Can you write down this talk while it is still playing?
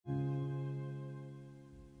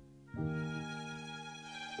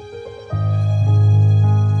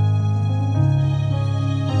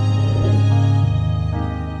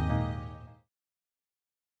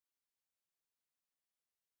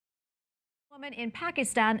Woman in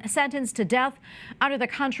Pakistan sentenced to death under the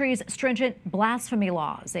country's stringent blasphemy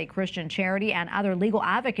laws. A Christian charity and other legal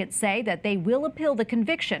advocates say that they will appeal the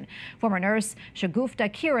conviction. Former nurse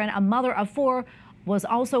Shagufta Kiran, a mother of four, was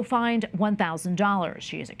also fined $1,000.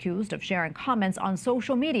 She is accused of sharing comments on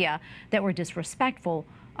social media that were disrespectful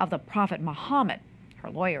of the Prophet Muhammad.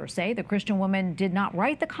 Her lawyers say the Christian woman did not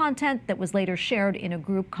write the content that was later shared in a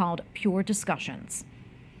group called Pure Discussions.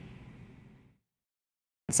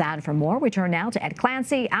 And for more, we turn now to Ed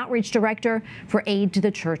Clancy, Outreach Director for Aid to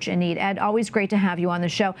the Church in Need. Ed, always great to have you on the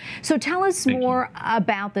show. So tell us more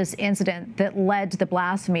about this incident that led to the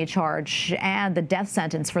blasphemy charge and the death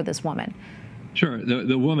sentence for this woman. Sure.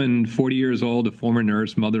 The woman, 40 years old, a former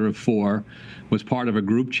nurse, mother of four, was part of a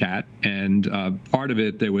group chat, and part of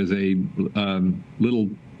it, there was a little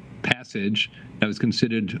passage that was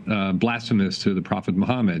considered blasphemous to the Prophet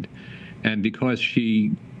Muhammad. And because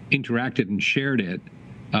she interacted and shared it,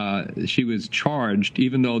 she was charged,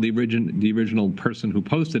 even though the original person who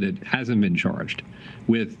posted it hasn't been charged,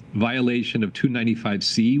 with violation of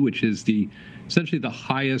 295C, which is essentially the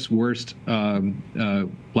highest, worst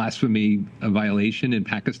blasphemy violation in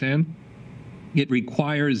Pakistan. It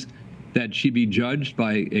requires that she be judged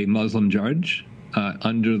by a Muslim judge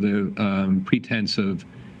under the pretense of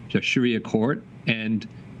a Sharia court, and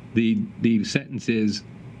the sentence is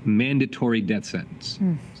mandatory death sentence.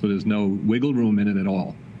 So there's no wiggle room in it at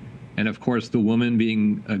all. And of course, the woman,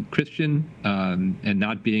 being a Christian and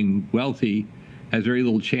not being wealthy, has very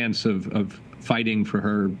little chance of fighting for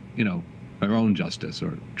her, her own justice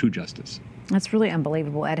or true justice. That's really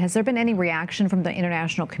unbelievable, Ed. Has there been any reaction from the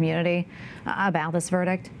international community about this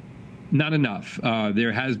verdict? Not enough.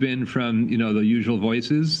 There has been from, the usual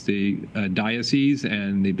voices. The diocese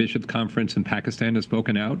and the Bishops' Conference in Pakistan have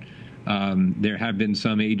spoken out. There have been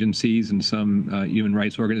some agencies and some human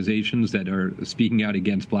rights organizations that are speaking out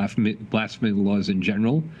against blasphemy laws in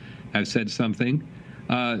general, have said something.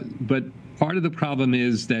 But part of the problem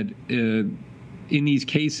is that in these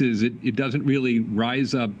cases, it doesn't really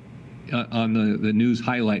rise up on the news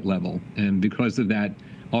highlight level. And because of that,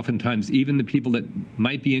 oftentimes even the people that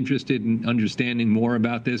might be interested in understanding more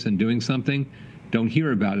about this and doing something don't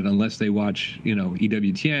hear about it unless they watch,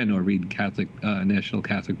 EWTN or read National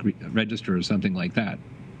Catholic Register or something like that.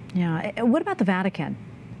 Yeah. What about the Vatican?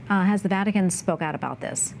 Has the Vatican spoke out about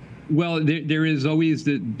this? Well, there is always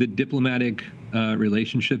the diplomatic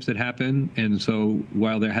relationships that happen, and so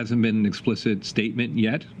while there hasn't been an explicit statement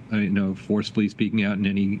yet, forcefully speaking out in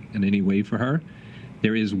any way for her,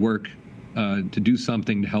 there is work to do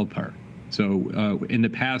something to help her. So in the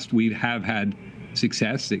past, we have had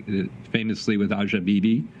success, famously with Aja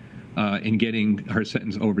Bibi, in getting her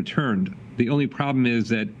sentence overturned. The only problem is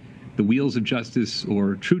that the wheels of justice,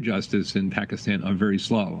 or true justice, in Pakistan are very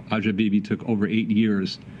slow. Aja Bibi took over 8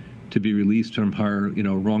 years to be released from her,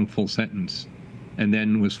 wrongful sentence, and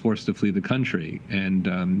then was forced to flee the country. And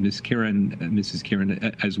Mrs.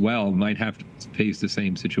 Kiran as well might have to face the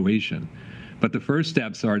same situation. But the first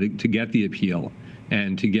steps are to get the appeal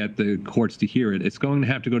and to get the courts to hear it. It's going to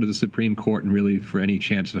have to go to the Supreme Court, and really for any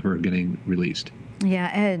chance of her getting released. Yeah,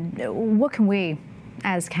 Ed, what can we,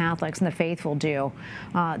 as Catholics and the faithful, do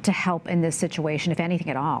to help in this situation, if anything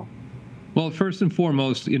at all? Well, first and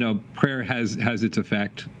foremost, prayer has its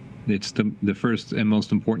effect. It's the first and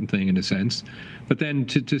most important thing, in a sense. But then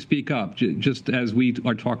to speak up, just as we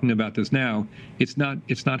are talking about this now, it's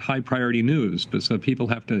not high priority news, but so people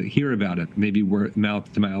have to hear about it, maybe word,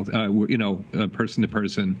 mouth to mouth, person to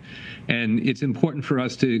person. And it's important for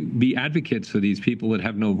us to be advocates for these people that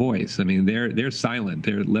have no voice. I mean, they're silent.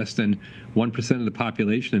 They're less than 1% of the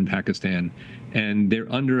population in Pakistan, and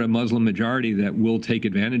they're under a Muslim majority that will take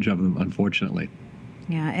advantage of them, unfortunately.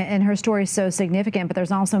 Yeah, and her story is so significant, but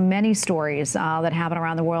there's also many stories that happen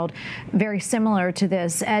around the world very similar to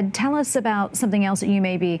this. Ed, tell us about something else that you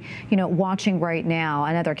may be, watching right now,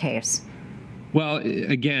 another case. Well,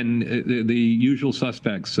 again, the usual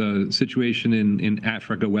suspects, situation in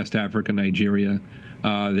Africa, West Africa, Nigeria.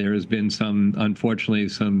 There has been unfortunately,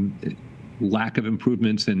 some lack of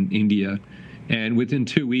improvements in India. And within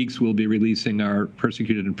 2 weeks, we'll be releasing our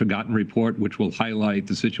Persecuted and Forgotten report, which will highlight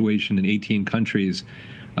the situation in 18 countries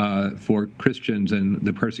for Christians and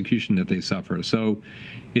the persecution that they suffer. So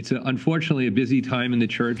it's unfortunately a busy time in the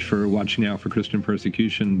church for watching out for Christian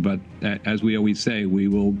persecution. But as we always say, we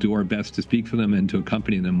will do our best to speak for them and to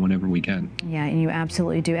accompany them whenever we can. Yeah, and you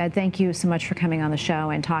absolutely do. Ed, thank you so much for coming on the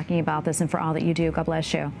show and talking about this and for all that you do. God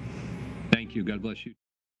bless you. Thank you. God bless you.